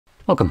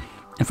Welcome.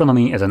 In front of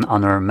me is an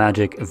Honor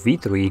Magic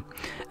V3,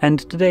 and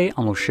today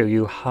I will show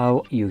you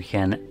how you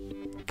can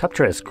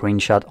capture a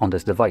screenshot on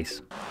this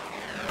device.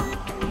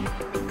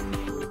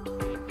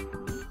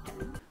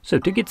 So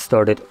to get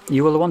started,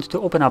 you will want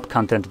to open up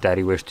content that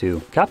you wish to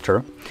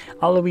capture.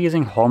 I'll be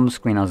using home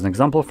screen as an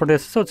example for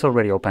this, so it's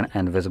already open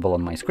and visible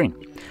on my screen.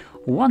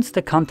 Once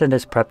the content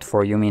is prepped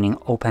for you, meaning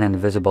open and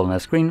visible on the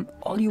screen,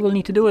 all you will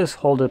need to do is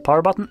hold the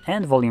power button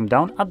and volume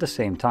down at the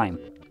same time.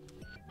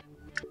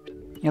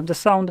 You have the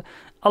sound,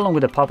 along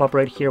with a pop-up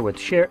right here with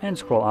share and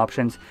scroll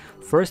options.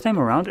 First time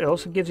around, it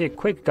also gives you a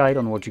quick guide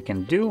on what you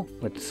can do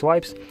with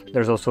swipes.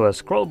 There's also a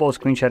scrollable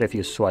screenshot if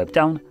you swipe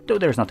down, though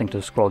there's nothing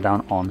to scroll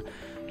down on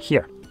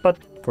here. But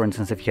for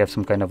instance, if you have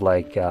some kind of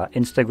like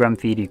Instagram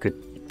feed, you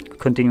could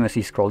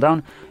continuously scroll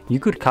down. You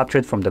could capture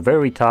it from the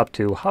very top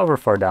to however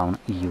far down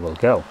you will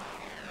go.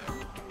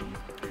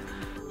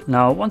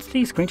 Now, once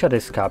the screenshot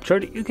is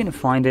captured, you can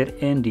find it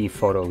in the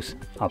Photos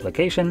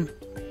application.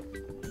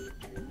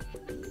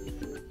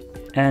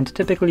 And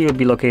typically it would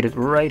be located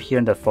right here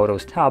in the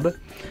Photos tab,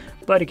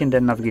 but you can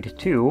then navigate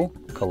to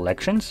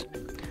Collections.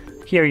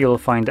 Here you'll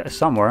find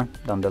somewhere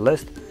down the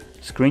list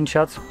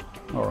Screenshots,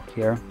 or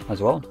here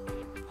as well,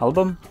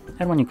 Album,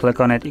 and when you click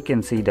on it you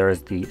can see there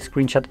is the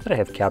screenshot that I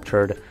have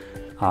captured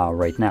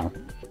right now.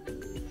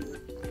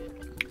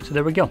 So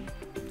there we go.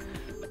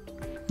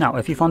 Now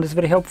if you found this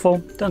video helpful,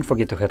 don't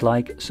forget to hit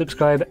like,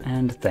 subscribe,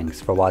 and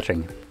thanks for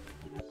watching.